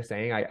everything you're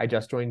saying. I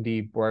just joined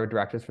the board of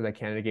directors for the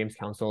Canada Games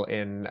Council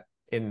in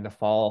the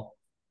fall,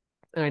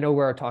 and I know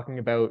we're talking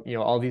about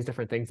all these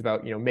different things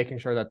about making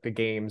sure that the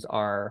games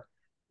are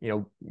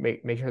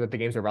make sure that the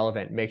games are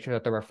relevant, make sure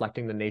that they're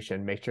reflecting the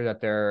nation, make sure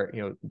that they're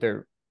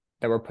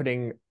that we're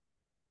putting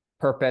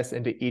purpose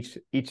into each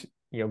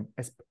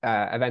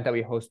event that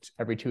we host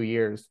every 2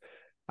 years,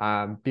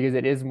 because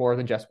it is more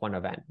than just one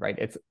event, right?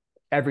 It's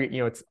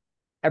it's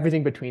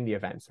everything between the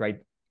events, right?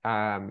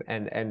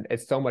 And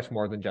it's so much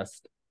more than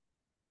just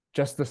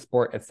the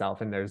sport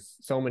itself. And there's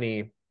so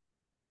many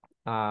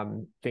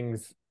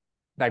things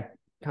that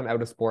come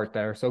out of sport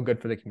that are so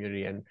good for the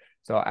community. And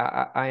so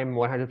I am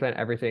 100%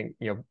 everything,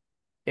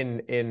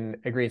 in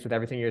agreement with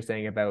everything you're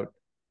saying about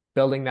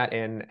building that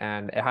in.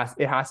 And I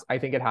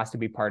think it has to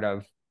be part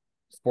of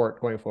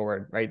sport going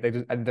forward, right?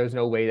 There's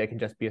no way they can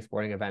just be a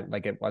sporting event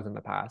like it was in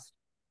the past.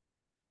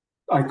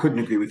 I couldn't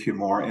agree with you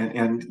more.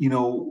 And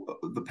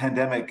the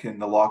pandemic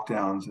and the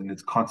lockdowns and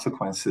its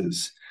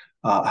consequences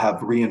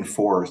have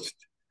reinforced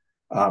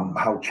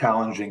how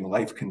challenging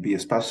life can be,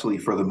 especially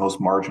for the most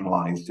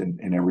marginalized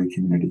in every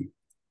community.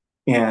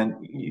 And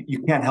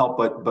you can't help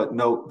but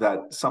note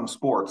that some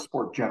sport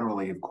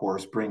generally, of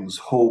course, brings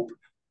hope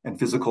and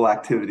physical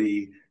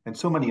activity and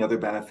so many other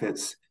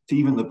benefits to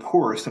even the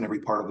poorest in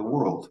every part of the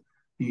world.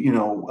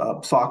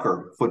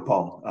 Soccer,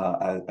 football,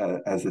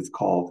 as it's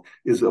called,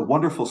 is a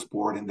wonderful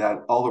sport in that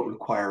all it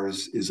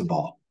requires is a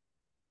ball.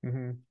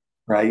 Mm-hmm.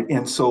 Right.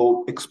 And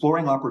so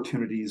exploring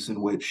opportunities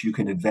in which you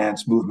can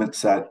advance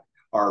movements that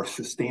are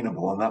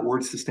sustainable. And that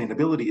word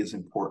sustainability is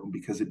important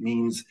because it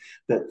means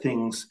that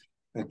things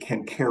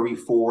can carry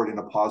forward in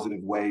a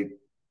positive way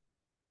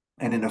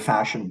and in a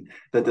fashion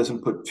that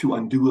doesn't put too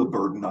undue a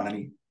burden on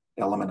any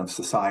element of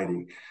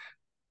society.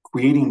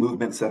 Creating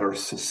movements that are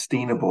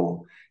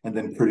sustainable and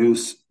then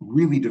produce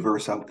really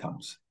diverse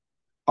outcomes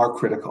are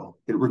critical.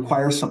 It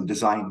requires some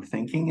design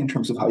thinking in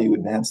terms of how you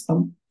advance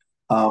them,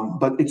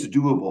 but it's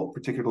doable,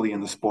 particularly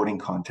in the sporting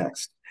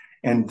context.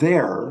 And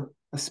there,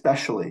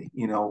 especially,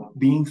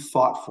 being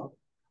thoughtful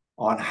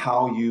on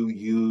how you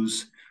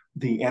use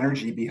the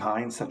energy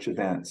behind such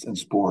events and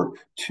sport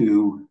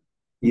to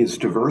be as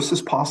diverse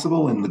as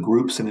possible in the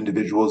groups and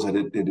individuals that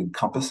it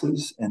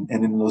encompasses and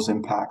in those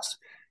impacts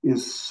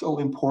is so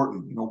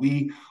important.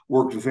 We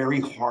worked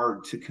very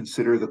hard to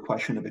consider the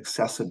question of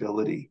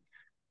accessibility.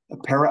 A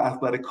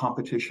para-athletic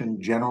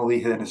competition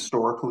generally and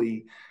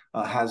historically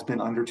has been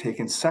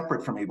undertaken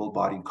separate from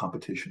able-bodied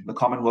competition. The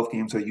Commonwealth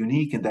Games are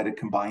unique in that it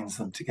combines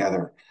them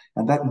together.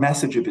 And that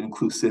message of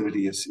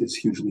inclusivity is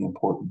hugely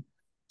important.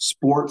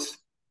 Sports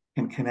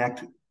can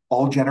connect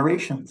all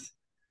generations.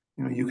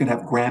 You can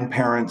have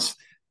grandparents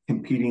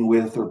competing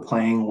with or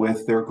playing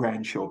with their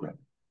grandchildren,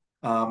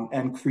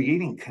 and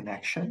creating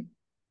connection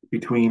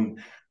between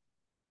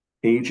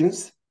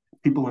ages,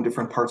 people in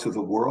different parts of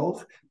the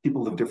world,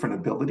 people of different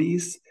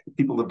abilities,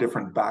 people of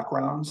different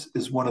backgrounds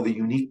is one of the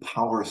unique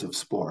powers of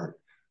sport.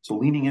 So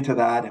leaning into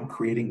that and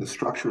creating the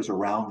structures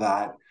around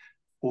that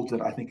holds,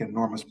 I think,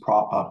 enormous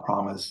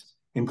promise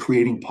in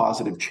creating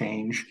positive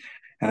change.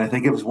 And I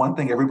think it was one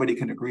thing everybody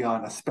can agree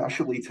on,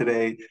 especially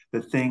today,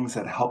 the things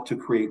that help to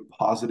create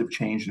positive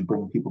change and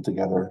bring people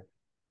together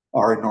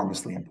are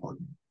enormously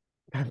important.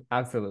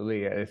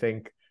 Absolutely. I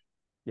think,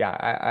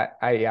 yeah,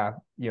 yeah,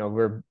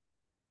 we're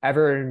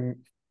ever,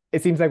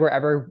 it seems like we're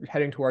ever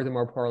heading towards a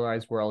more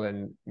polarized world,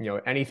 and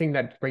anything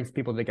that brings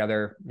people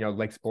together,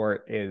 like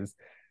sport, is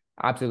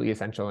absolutely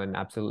essential and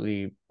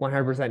absolutely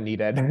 100%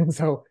 needed.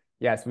 So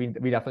yes, we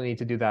definitely need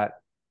to do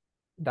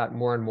that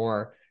more and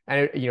more.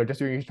 And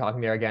just when you're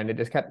talking there again, it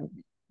just kept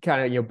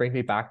kind of brings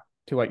me back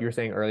to what you were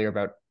saying earlier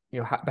about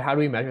how do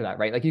we measure that,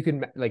 right? Like you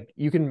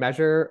can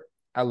measure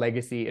a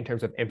legacy in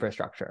terms of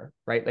infrastructure,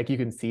 right? Like you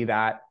can see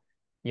that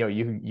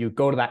you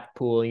go to that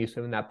pool, you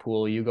swim in that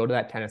pool, you go to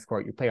that tennis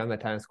court, you play on the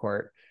tennis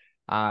court.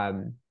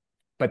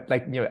 But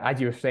like,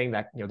 as you were saying,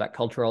 that, that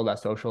cultural, that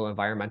social,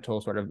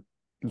 environmental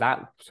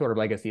that sort of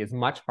legacy is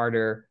much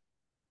harder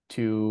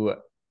to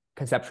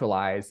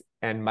conceptualize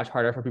and much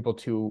harder for people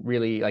to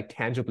really like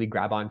tangibly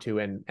grab onto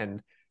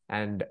and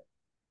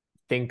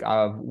think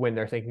of when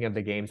they're thinking of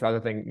the games rather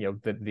than,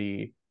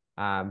 the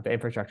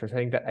infrastructure. So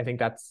I think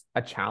that's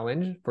a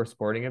challenge for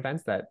sporting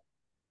events that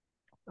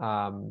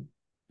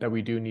that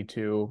we do need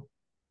to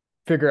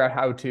figure out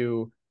how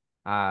to,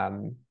 I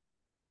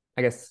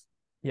guess,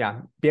 yeah,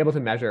 be able to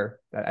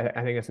measure.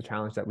 I think that's a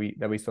challenge that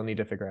we still need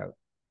to figure out.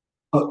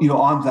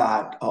 On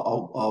that,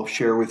 I'll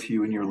share with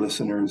you and your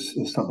listeners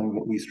is something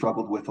that we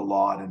struggled with a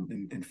lot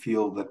and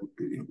feel that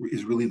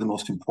is really the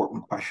most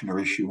important question or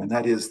issue. And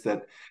that is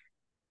that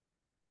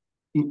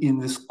in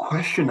this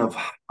question of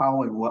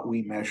how and what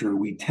we measure,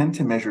 we tend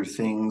to measure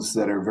things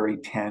that are very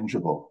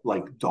tangible,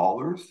 like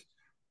dollars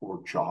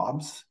or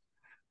jobs,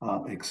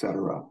 et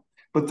cetera.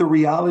 But the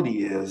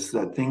reality is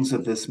that things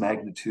of this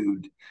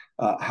magnitude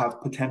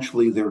have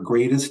potentially their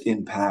greatest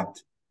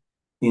impact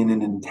in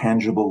an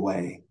intangible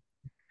way.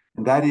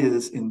 And that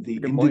is in the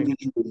Good point.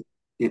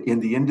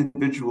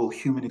 individual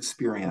human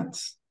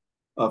experience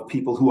of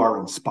people who are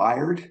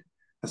inspired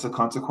as a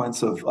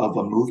consequence of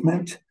a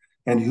movement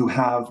and who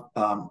have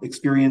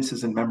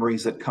experiences and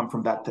memories that come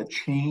from that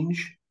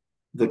change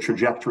the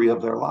trajectory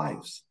of their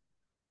lives.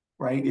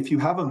 Right? If you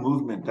have a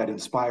movement that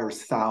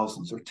inspires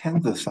thousands or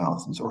tens of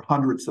thousands or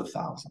hundreds of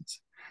thousands,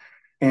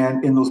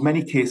 and in those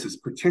many cases,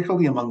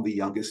 particularly among the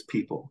youngest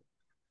people,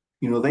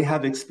 They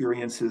have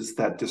experiences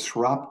that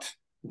disrupt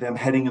them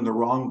heading in the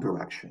wrong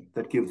direction,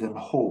 that give them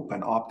hope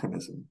and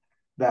optimism,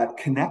 that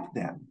connect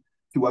them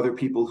to other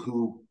people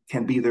who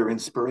can be their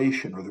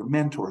inspiration or their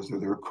mentors or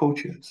their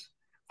coaches.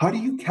 How do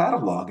you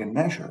catalog and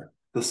measure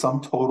the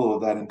sum total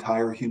of that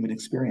entire human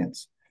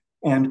experience?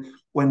 And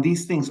when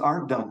these things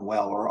aren't done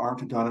well or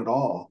aren't done at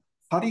all,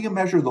 how do you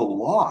measure the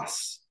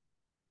loss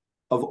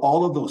of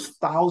all of those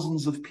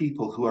thousands of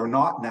people who are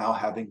not now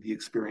having the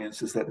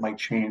experiences that might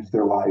change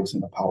their lives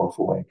in a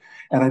powerful way?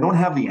 And I don't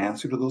have the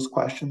answer to those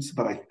questions,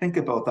 but I think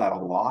about that a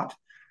lot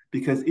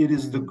because it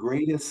is the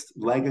greatest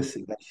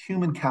legacy, that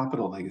human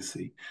capital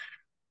legacy,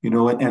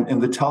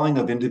 and the telling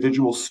of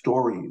individual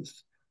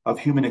stories of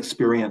human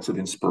experience, of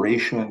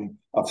inspiration,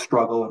 of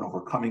struggle and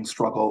overcoming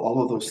struggle,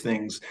 all of those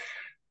things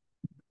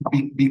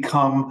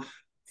become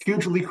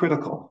hugely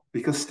critical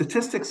because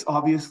statistics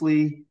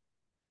obviously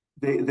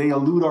they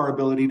elude our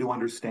ability to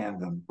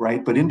understand them,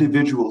 right? But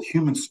individual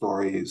human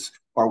stories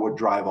are what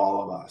drive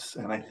all of us.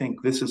 And I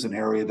think this is an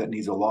area that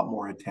needs a lot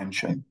more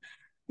attention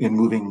in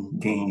moving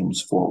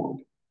games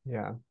forward.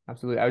 Yeah,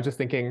 absolutely. I was just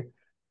thinking,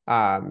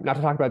 not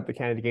to talk about the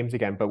Canada Games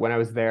again, but when I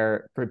was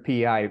there for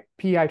PEI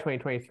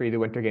 2023, the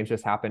Winter Games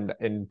just happened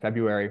in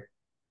February.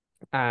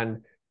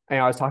 And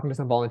I was talking to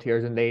some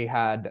volunteers and they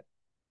had,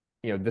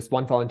 this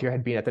one volunteer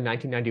had been at the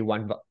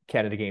 1991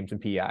 Canada Games in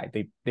PEI.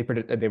 They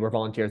were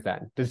volunteers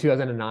then. The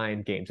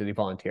 2009 games that they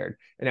volunteered.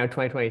 And now in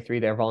 2023,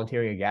 they're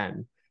volunteering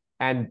again.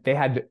 And they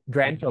had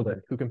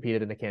grandchildren who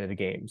competed in the Canada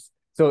Games.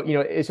 So,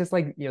 it's just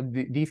like,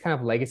 these kind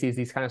of legacies,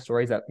 these kind of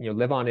stories that,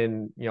 live on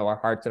in, our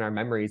hearts and our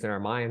memories and our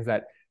minds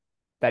that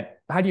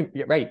how do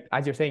you, right,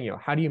 as you're saying,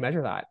 how do you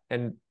measure that?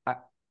 And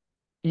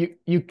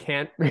you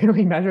can't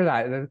really measure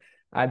that.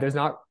 There's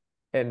not,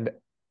 and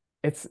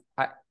it's,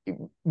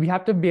 we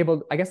have to be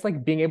able, I guess,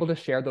 like being able to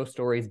share those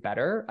stories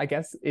better, I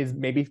guess, is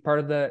maybe part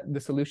of the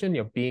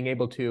solution, being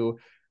able to,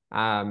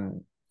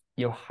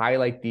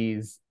 highlight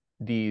these,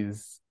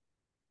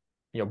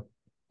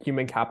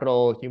 human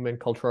capital, human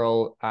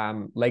cultural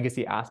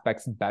legacy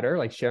aspects better,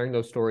 like sharing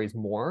those stories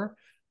more,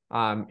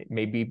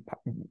 maybe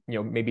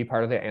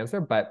part of the answer.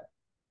 But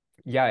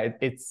yeah,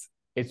 it's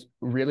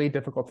really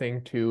difficult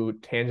thing to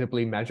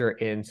tangibly measure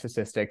in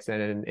statistics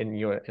and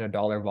in a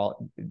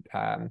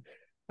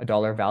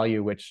dollar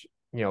value, which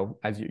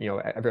as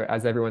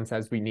everyone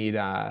says, we need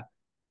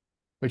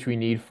which we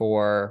need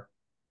for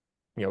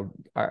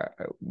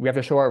we have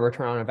to show our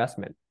return on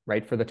investment,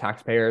 right? For the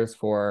taxpayers,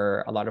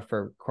 for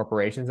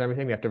corporations and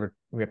everything,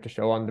 we have to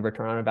show on the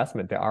return on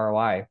investment, the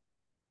ROI.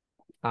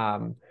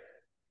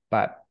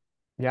 But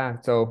yeah,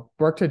 so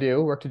work to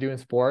do in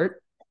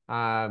sport.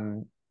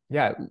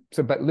 Yeah.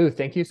 So, but Lou,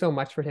 thank you so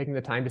much for taking the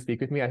time to speak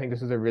with me. I think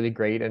this was a really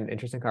great and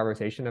interesting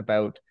conversation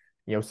about,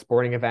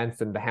 sporting events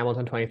and the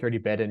Hamilton 2030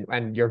 bid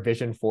and your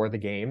vision for the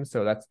game.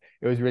 So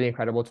it was really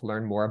incredible to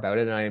learn more about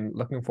it. And I'm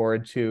looking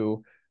forward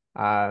to,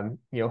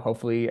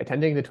 hopefully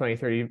attending the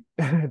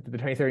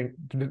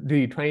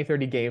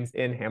 2030 games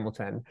in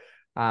Hamilton.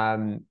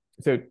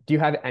 So do you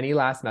have any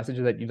last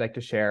messages that you'd like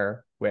to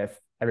share with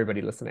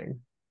everybody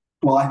listening?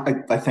 Well,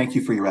 I thank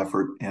you for your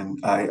effort, and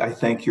I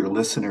thank your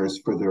listeners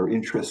for their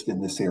interest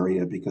in this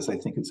area because I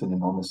think it's an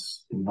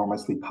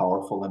enormously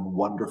powerful and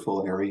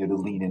wonderful area to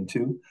lean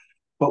into.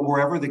 But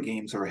wherever the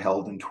games are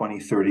held in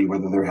 2030,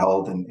 whether they're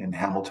held in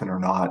Hamilton or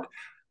not,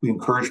 we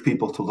encourage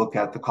people to look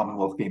at the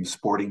Commonwealth Games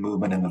sporting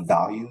movement and the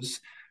values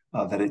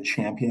that it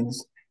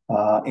champions,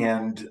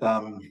 and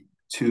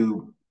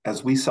to,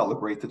 as we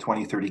celebrate the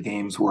 2030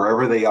 games,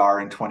 wherever they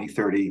are in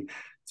 2030,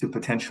 to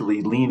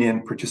potentially lean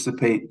in,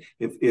 participate.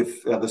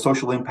 If the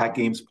Social Impact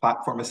Games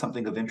platform is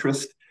something of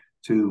interest,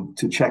 to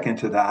check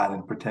into that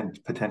and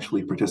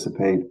potentially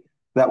participate,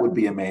 that would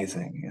be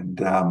amazing. And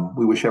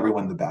we wish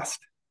everyone the best.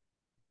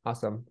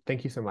 Awesome.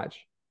 Thank you so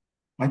much.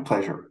 My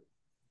pleasure.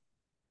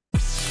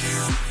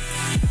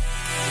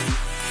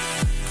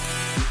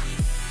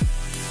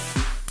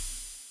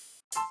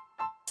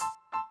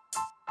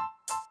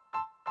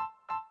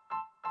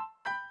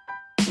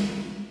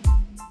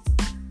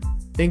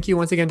 Thank you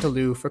once again to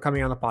Lou for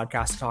coming on the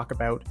podcast to talk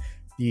about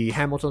the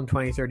Hamilton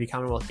 2030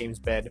 Commonwealth Games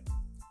bid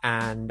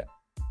and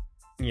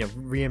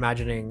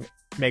reimagining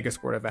mega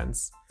sport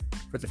events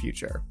for the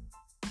future.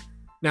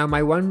 Now,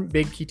 my one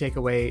big key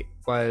takeaway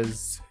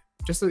was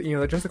just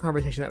a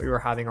conversation that we were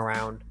having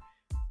around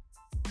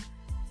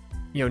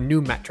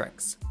new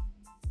metrics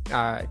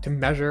to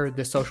measure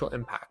the social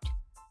impact.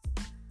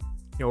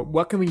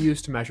 What can we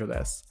use to measure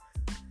this?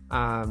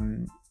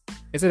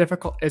 It's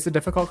a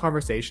difficult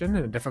conversation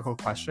and a difficult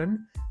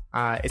question.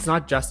 It's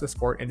not just the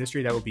sport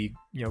industry that will be,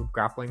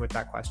 grappling with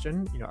that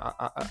question.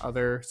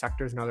 Other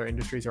sectors and other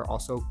industries are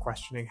also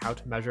questioning how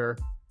to measure,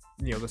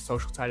 the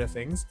social side of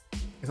things.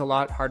 It's a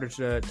lot harder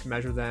to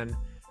measure than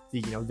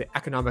the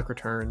economic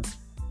returns,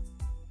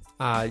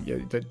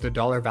 the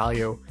dollar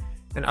value,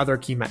 and other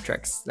key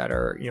metrics that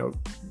are,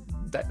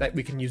 that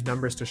we can use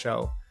numbers to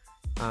show.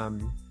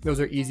 Those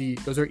are easy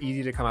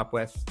to come up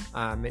with,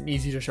 and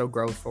easy to show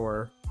growth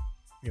or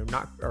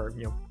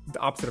the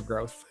opposite of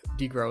growth,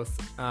 degrowth.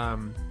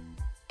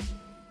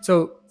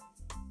 So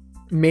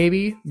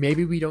maybe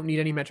we don't need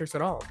any metrics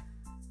at all.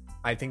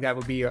 I think that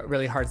would be a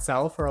really hard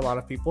sell for a lot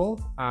of people.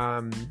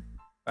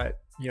 But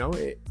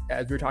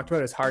as we talked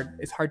about, it's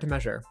hard to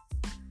measure.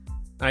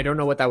 And I don't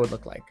know what that would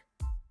look like.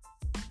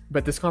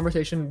 But this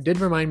conversation did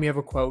remind me of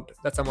a quote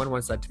that someone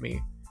once said to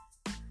me: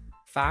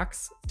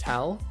 facts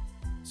tell,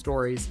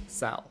 stories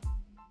sell.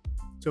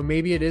 So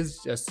maybe it is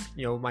just,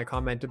 my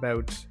comment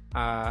about,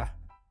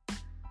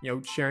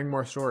 sharing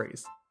more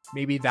stories.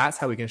 Maybe that's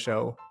how we can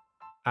show,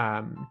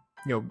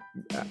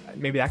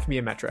 maybe that can be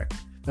a metric.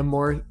 The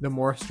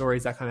more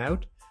stories that come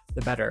out,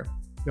 the better.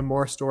 The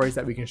more stories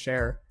that we can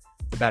share,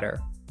 the better.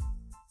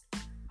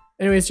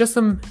 Anyways, just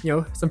some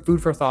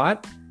food for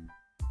thought.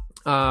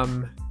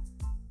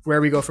 Where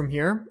we go from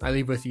here, I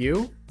leave with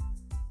you.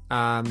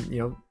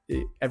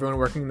 Everyone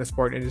working in the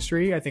sport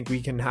industry, I think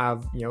we can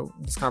have,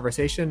 this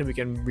conversation, and we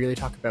can really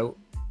talk about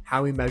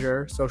how we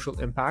measure social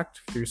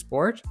impact through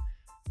sport.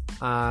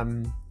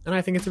 And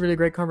I think it's a really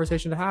great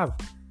conversation to have.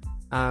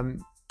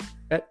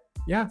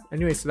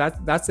 Anyway, so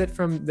that's it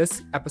from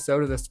this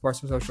episode of the Sports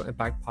for Social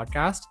Impact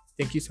podcast.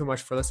 Thank you so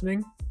much for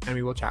listening, and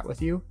we will chat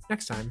with you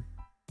next time.